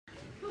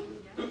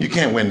You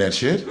can't win that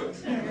shit.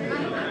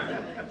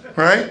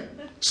 Right?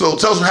 So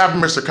tell us what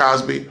happened, Mr.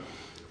 Cosby.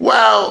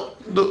 Well,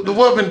 the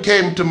woman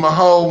came to my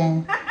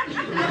home.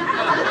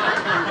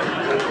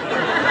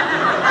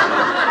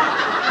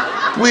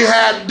 We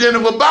had dinner,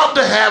 we're about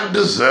to have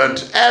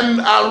dessert,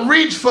 and I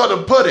reached for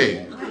the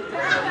pudding.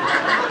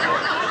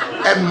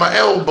 And my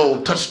elbow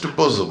touched the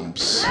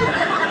bosoms.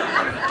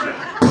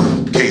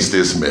 Case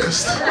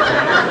dismissed.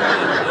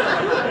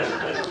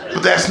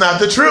 But that's not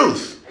the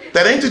truth.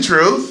 That ain't the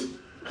truth,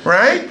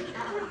 right?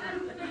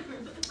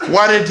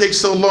 Why did it take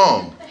so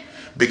long?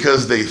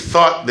 Because they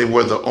thought they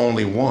were the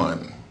only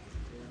one.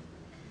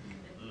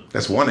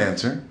 That's one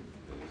answer.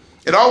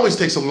 It always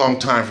takes a long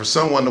time for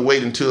someone to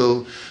wait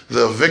until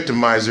the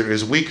victimizer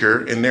is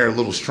weaker and they're a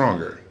little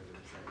stronger.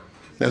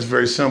 That's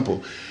very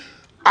simple.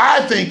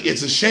 I think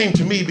it's a shame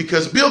to me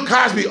because Bill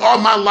Cosby all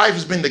my life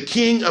has been the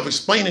king of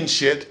explaining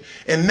shit,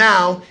 and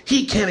now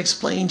he can't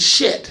explain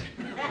shit.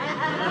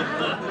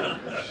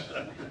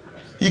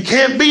 You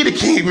can't be the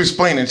king of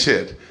explaining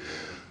shit.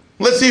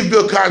 Let's see if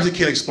Bill Cosby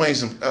can explain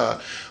some.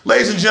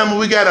 Ladies and gentlemen,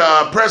 we got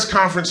a press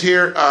conference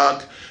here.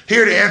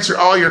 Here to answer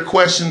all your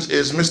questions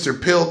is Mr.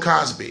 Bill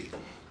Cosby.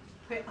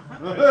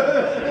 Are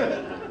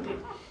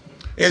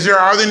there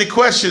any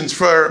questions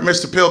for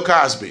Mr. Bill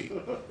Cosby?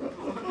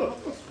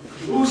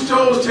 Whose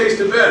toes taste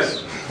the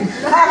best?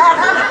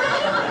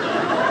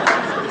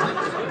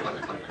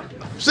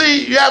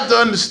 See, you have to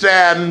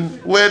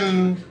understand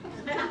when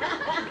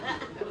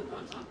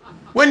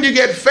you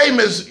get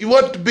famous, you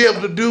want to be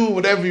able to do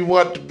whatever you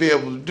want to be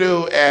able to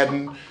do,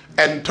 and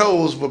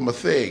toes were my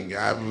thing.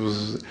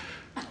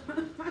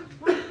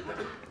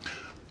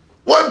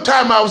 One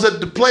time I was at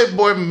the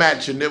Playboy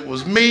Mansion. It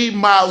was me,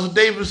 Miles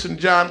Davis, and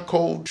John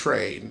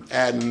Coltrane.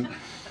 And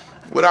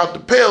without the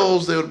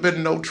pills, there would have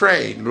been no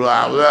train. And,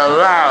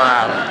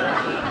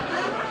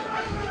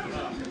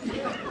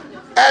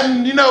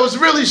 it's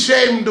really a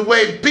shame the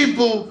way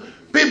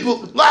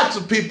lots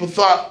of people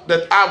thought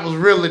that I was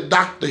really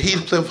Dr.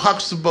 Heathcliff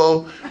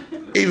Huxtable,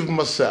 even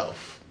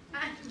myself.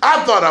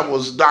 I thought I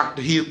was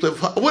Dr.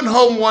 Heathcliff. I went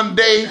home one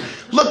day,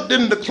 looked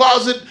in the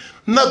closet,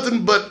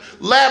 nothing but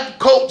lab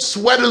coats,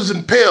 sweaters,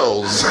 and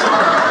pills.